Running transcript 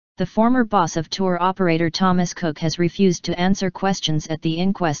The former boss of tour operator Thomas Cook has refused to answer questions at the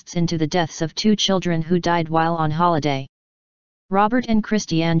inquests into the deaths of 2 children who died while on holiday. Robert and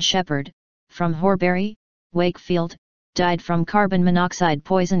Christianne Shepherd, from Horbury, Wakefield, died from carbon monoxide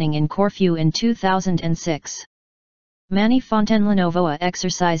poisoning in Corfu in 2006. Manny Fontenla-Novoa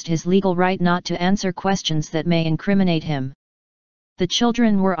exercised his legal right not to answer questions that may incriminate him. The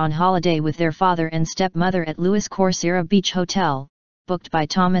children were on holiday with their father and stepmother at Louis Corcyra Beach Hotel, booked by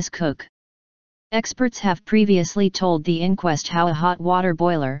Thomas Cook. Experts have previously told the inquest how a hot water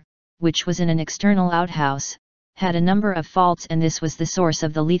boiler, which was in an external outhouse, had a number of faults and this was the source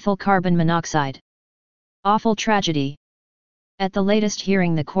of the lethal carbon monoxide. Awful tragedy. At the latest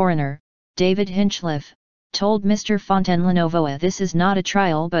hearing, the coroner, David Hinchliff, told Mr Fontenla-Novoa, "This is not a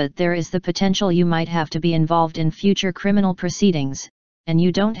trial, but there is the potential you might have to be involved in future criminal proceedings, and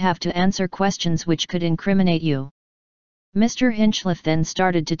you don't have to answer questions which could incriminate you." Mr Hinchliff then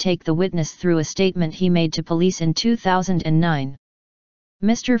started to take the witness through a statement he made to police in 2009.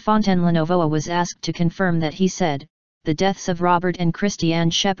 Mr Fontenla-Novoa was asked to confirm that he said, "The deaths of Robert and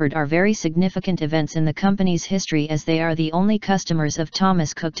Christianne Shepherd are very significant events in the company's history as they are the only customers of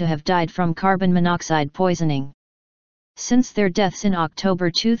Thomas Cook to have died from carbon monoxide poisoning. Since their deaths in October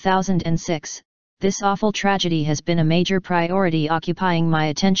 2006, this awful tragedy has been a major priority, occupying my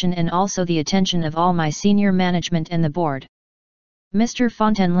attention and also the attention of all my senior management and the board." Mr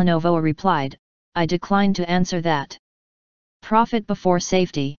Fontenla-Novoa replied, "I decline to answer that. Profit before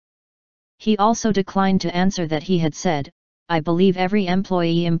safety." He also declined to answer that he had said, "I believe every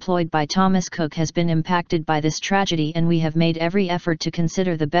employee employed by Thomas Cook has been impacted by this tragedy and we have made every effort to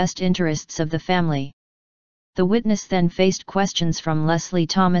consider the best interests of the family." The witness then faced questions from Leslie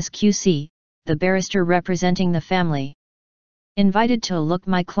Thomas QC, the barrister representing the family. Invited to look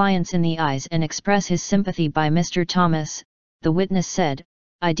my clients in the eyes and express his sympathy by Mr. Thomas, the witness said,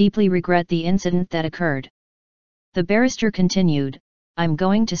 "I deeply regret the incident that occurred." The barrister continued, "I'm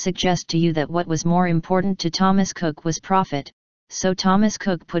going to suggest to you that what was more important to Thomas Cook was profit, so Thomas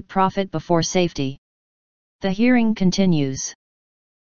Cook put profit before safety." The hearing continues.